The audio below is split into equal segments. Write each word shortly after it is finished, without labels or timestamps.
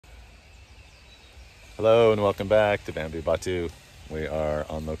Hello and welcome back to Bamboo Batu. We are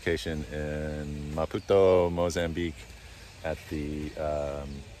on location in Maputo, Mozambique at the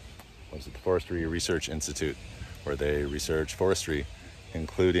Forestry Research Institute, where they research forestry,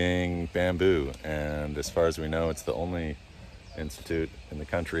 including bamboo. And as far as we know, it's the only institute in the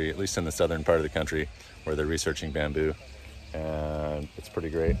country, at least in the southern part of the country, where they're researching bamboo. And it's pretty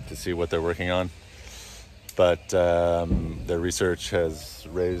great to see what they're working on. But their research has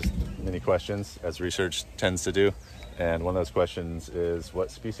raised many questions, as research tends to do. And one of those questions is,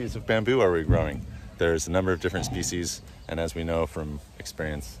 what species of bamboo are we growing? There's a number of different species, and as we know from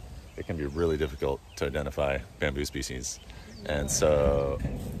experience, it can be really difficult to identify bamboo species. And so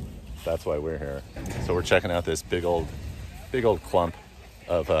that's why we're here. So we're checking out this big old clump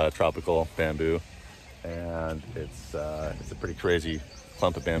of tropical bamboo, and it's a pretty crazy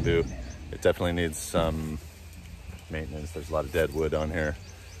clump of bamboo. It definitely needs some maintenance. There's a lot of dead wood on here.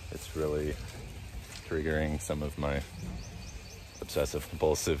 It's really triggering some of my obsessive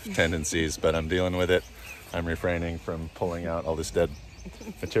compulsive tendencies, but I'm dealing with it. I'm refraining from pulling out all this dead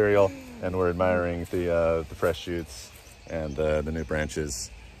material, and we're admiring the fresh shoots and the new branches.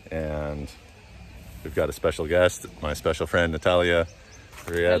 And we've got a special guest, my special friend Natalia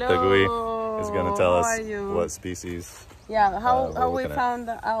Reategui is going to tell us what species. Yeah, how we found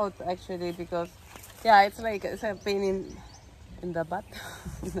out, actually, because yeah, it's a pain in the butt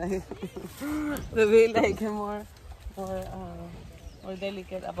to be like more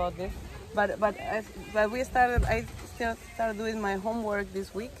delicate about this. But I still started doing my homework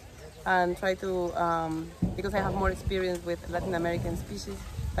this week and try to because I have more experience with Latin American species.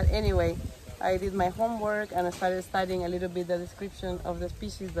 But anyway, I did my homework and I started studying a little bit the description of the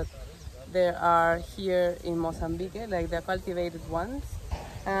species that there are here in Mozambique, like the cultivated ones.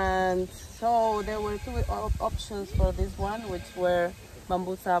 And so there were two options for this one, which were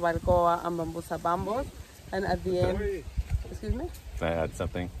Bambusa balcooa and Bambusa bambos. And at the end, excuse me? Can I add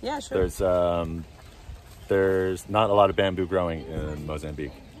something? Yeah, sure. There's not a lot of bamboo growing in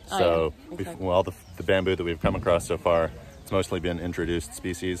Mozambique. So exactly. Well, the bamboo that we've come across so far, it's mostly been introduced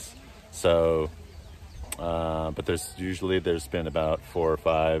species. So but there's been about 4 or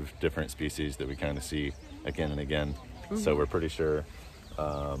 5 different species that we kind of see again and again. So we're pretty sure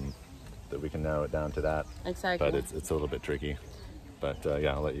that we can narrow it down to that. Exactly. But it's a little bit tricky. But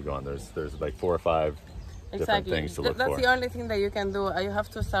yeah, I'll let you go on. There's like 4 or 5 different things to look for. That's the only thing that you can do. You have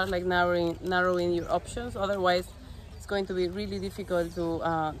to start like narrowing your options. Otherwise, it's going to be really difficult to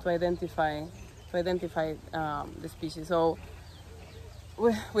identify the species. So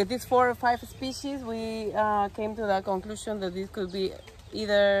with these 4 or 5 species, we came to the conclusion that this could be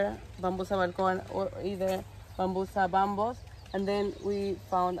either Bambusa balcooa or either Bambusa bambos. And then we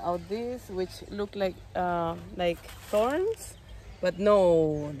found out this, which looked like thorns, but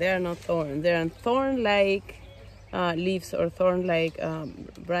no, they are not thorns. They are thorn-like leaves or thorn-like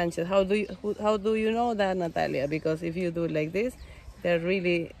branches. How do you know that, Natalia? Because if you do it like this, they're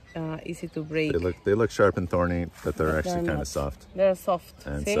really easy to break. They look sharp and thorny, but they're actually kind of soft. They're soft.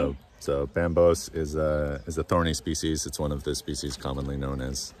 And see? so bambos is a thorny species. It's one of the species commonly known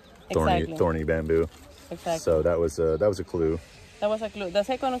as thorny bamboo. Exactly. So that was a clue. That was a clue. The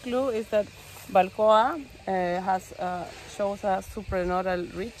second clue is that balcooa shows a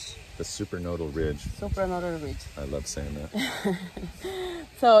supranodal ridge. The supranodal ridge. Supranodal ridge. I love saying that.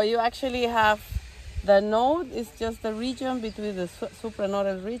 So you actually have the node is just the region between the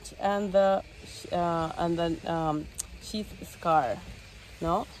supranodal ridge and the sheath scar.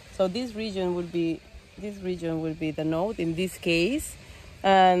 No. So this region will be the node in this case,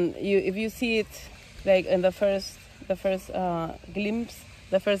 and if you see it like in the first glimpse,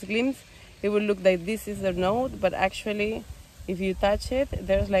 it will look like this is the node, but actually, if you touch it,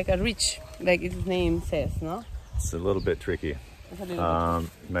 there's like a ridge, like its name says, no? It's a little bit tricky. It's a little bit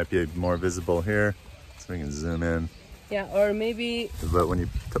tricky. It might be more visible here, so we can zoom in. Yeah, or maybe. But when you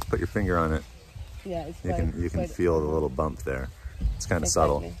put your finger on it, yeah, you can feel the little bump there. It's kind of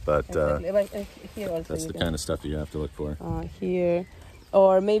subtle, but here also that's the kind of stuff you have to look for. Here,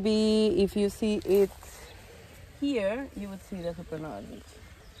 or maybe if you see it here, you would see the supranodal ridge.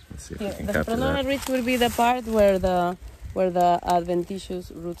 Let's see if Here, we can the capture supranodal that. ridge will be the part where the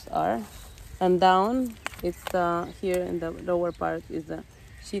adventitious roots are, and down it's here in the lower part is the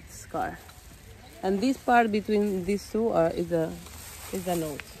sheath scar, and this part between these two is the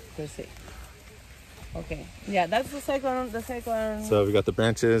node per se. Okay, yeah, that's the second. So we got the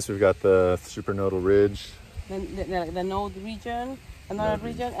branches, we've got the supranodal ridge, the node region, another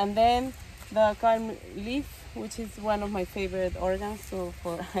region, and then the calm leaf, which is one of my favorite organs for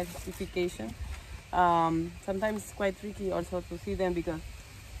identification. Sometimes it's quite tricky also to see them because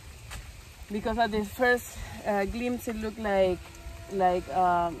because at the first glimpse it looked like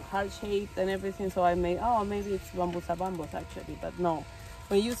heart shaped and everything. So I made, oh, maybe it's Bambusa bambus actually, but no.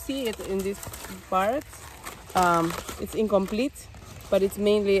 When you see it in this part, it's incomplete, but it's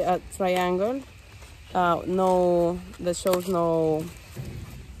mainly a triangle. That shows no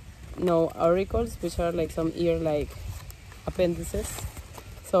auricles, which are like some ear-like appendices.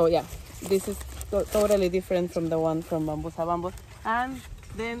 So yeah, this is totally different from the one from Bambusa bambus. And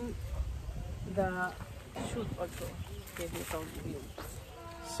then the shoot also gave me some views.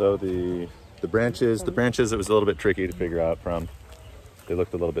 So the branches, it was a little bit tricky to figure out from. They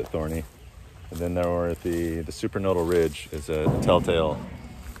looked a little bit thorny. And then there were the supernodal ridge is a telltale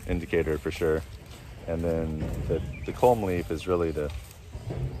indicator for sure. And then the culm leaf is really the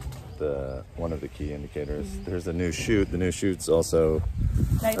one of the key indicators. There's a new shoot. The new shoots also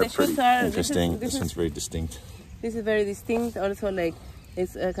like are the shoots pretty are interesting. This one's very distinct. This is very distinct. Also, like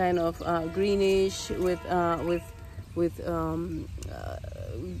it's a kind of greenish with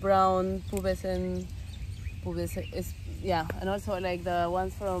brown pubescent. Yeah, and also like the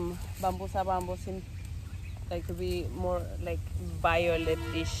ones from Bambusa bambus seem like to be more like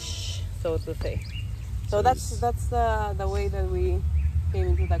violetish, so to say. So that's the way that we came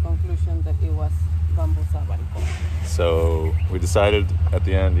into the conclusion that it was Bambusa balcooa. So we decided at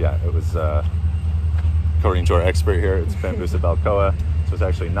the end, yeah, it was according to our expert here, it's Bambusa balcooa. So it's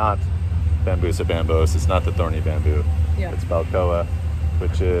actually not Bambusa bambos. It's not the thorny bamboo. Yeah. It's balcooa,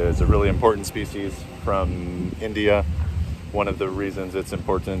 which is a really important species from India. One of the reasons it's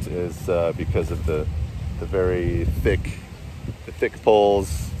important is because of the very thick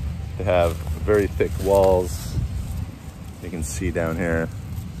poles. They have very thick walls. You can see down here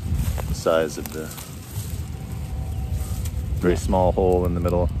the size of the very small hole in the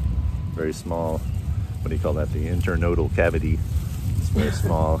middle. Very small, what do you call that? The internodal cavity. It's very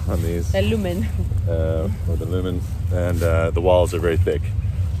small on these. The lumen. Or the lumen. And the walls are very thick.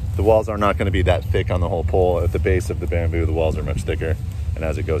 The walls are not going to be that thick on the whole pole. At the base of the bamboo, the walls are much thicker. And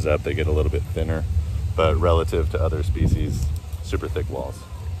as it goes up, they get a little bit thinner. But relative to other species, super thick walls.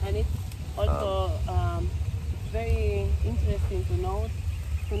 And it's also very interesting to notice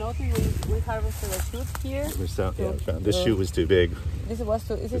we harvested a shoot here. This shoot was too big. This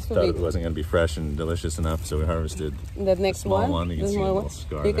is too big. It wasn't going to be fresh and delicious enough, so we harvested the next small one. You can see a little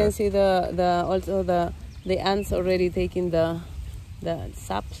scar You there. can see the ants already taking the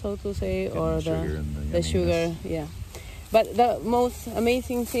sap, so to say, or the sugar. Yeah. But the most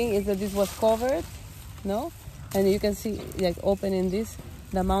amazing thing is that this was covered, no? And you can see, like opening this,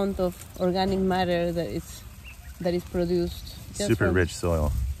 the amount of organic matter that is produced. Super rich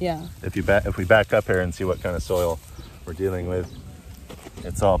soil. Yeah. If we back up here and see what kind of soil we're dealing with,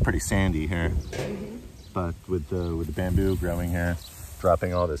 it's all pretty sandy here. But with the bamboo growing here,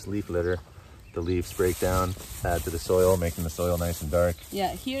 dropping all this leaf litter, the leaves break down, add to the soil, making the soil nice and dark.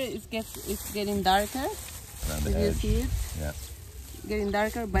 Yeah, here it's getting darker. Around the edge. You see it? Yeah. Getting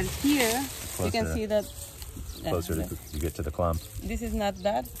darker, but here you can see that closer you get to the clump. This is not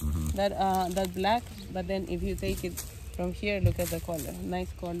that black, but then if you take it from here, look at the color,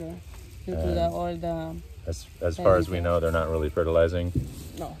 nice color. Due to all the. As far as we know, they're not really fertilizing.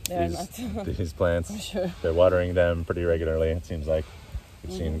 No, they're not. These plants. For sure. They're watering them pretty regularly. It seems like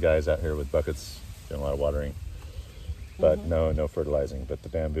we've seen guys out here with buckets doing a lot of watering, but no fertilizing. But the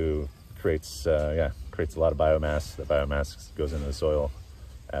bamboo creates a lot of biomass. The biomass goes into the soil,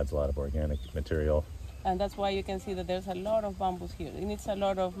 adds a lot of organic material. And that's why you can see that there's a lot of bamboos here. It needs a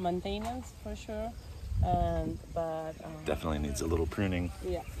lot of maintenance for sure, but definitely needs a little pruning.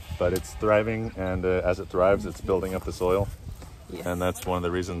 Yeah. But it's thriving, and as it thrives, it's building up the soil. Yes. And that's one of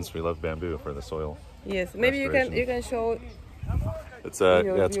the reasons we love bamboo, for the soil. Yes. Maybe you can show. It's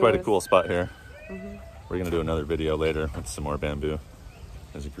it's quite a cool spot here. We're gonna do another video later with some more bamboo.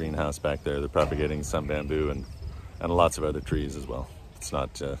 There's a greenhouse back there. They're propagating some bamboo and lots of other trees as well. It's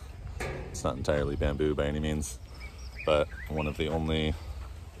not entirely bamboo by any means, but one of the only,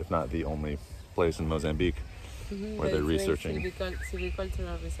 if not the only, place in Mozambique where they're researching.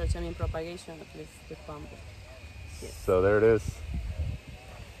 Silvicultural research, propagation of this with bamboo. Yes. So there it is.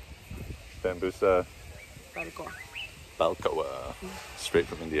 Bambusa balcooa. Straight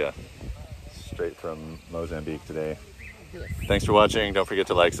from India. Straight from Mozambique today. Yes. Thanks for watching. Don't forget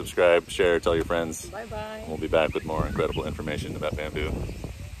to like, subscribe, share, tell your friends. Bye-bye. We'll be back with more incredible information about bamboo.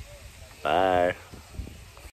 Bye.